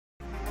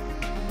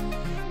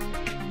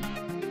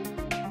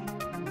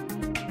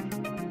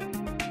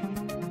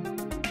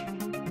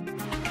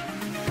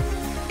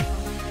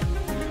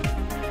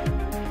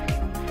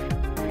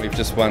we've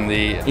just won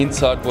the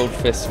Inside World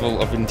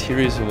Festival of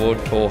Interiors Award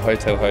for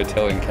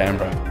Hotel in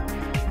Canberra.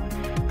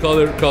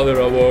 Color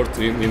Award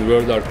in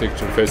World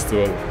Architecture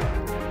Festival.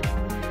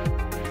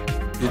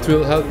 It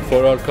will help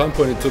for our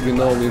company to be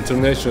known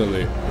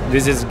internationally.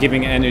 This is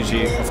giving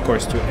energy, of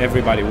course, to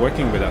everybody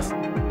working with us.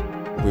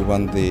 We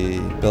won the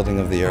Building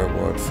of the Year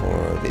award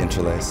for the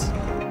Interlace.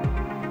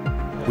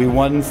 We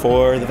won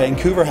for the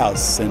Vancouver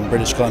House in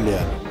British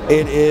Columbia.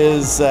 It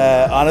is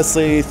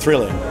honestly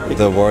thrilling.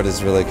 The award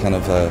is really kind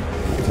of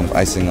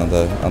icing on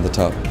the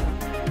top.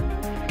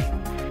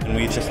 And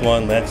we just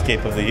won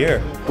Landscape of the Year.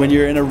 When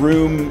you're in a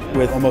room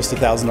with almost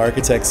 1,000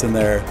 architects in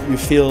there, you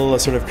feel a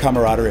sort of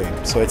camaraderie.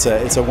 So it's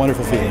a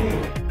wonderful feeling.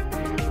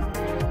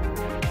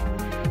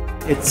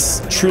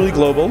 It's truly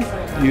global.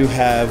 You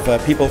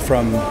have people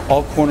from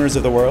all corners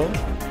of the world.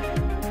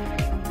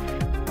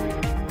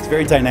 It's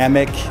very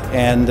dynamic,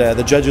 and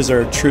the judges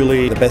are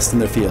truly the best in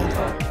their field.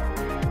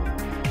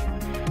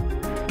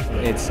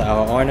 It's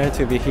our honor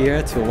to be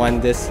here to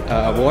win this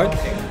award.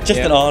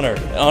 Just an honor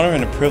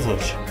and a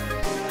privilege.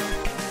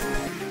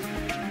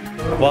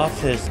 WAF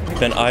has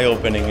been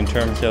eye-opening in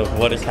terms of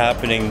what is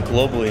happening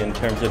globally in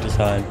terms of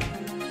design.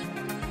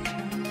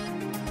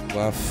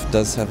 WAF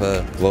does have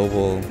a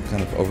global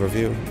kind of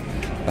overview,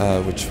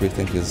 which we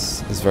think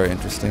is very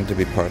interesting to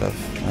be part of,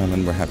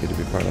 and we're happy to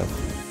be part of.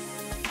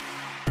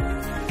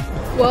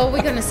 Well,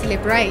 we're going to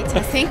celebrate,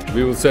 I think.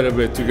 We will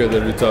celebrate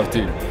together with our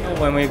team.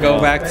 When we go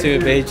back to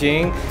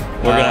Beijing,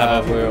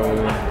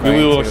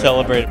 we will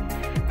celebrate.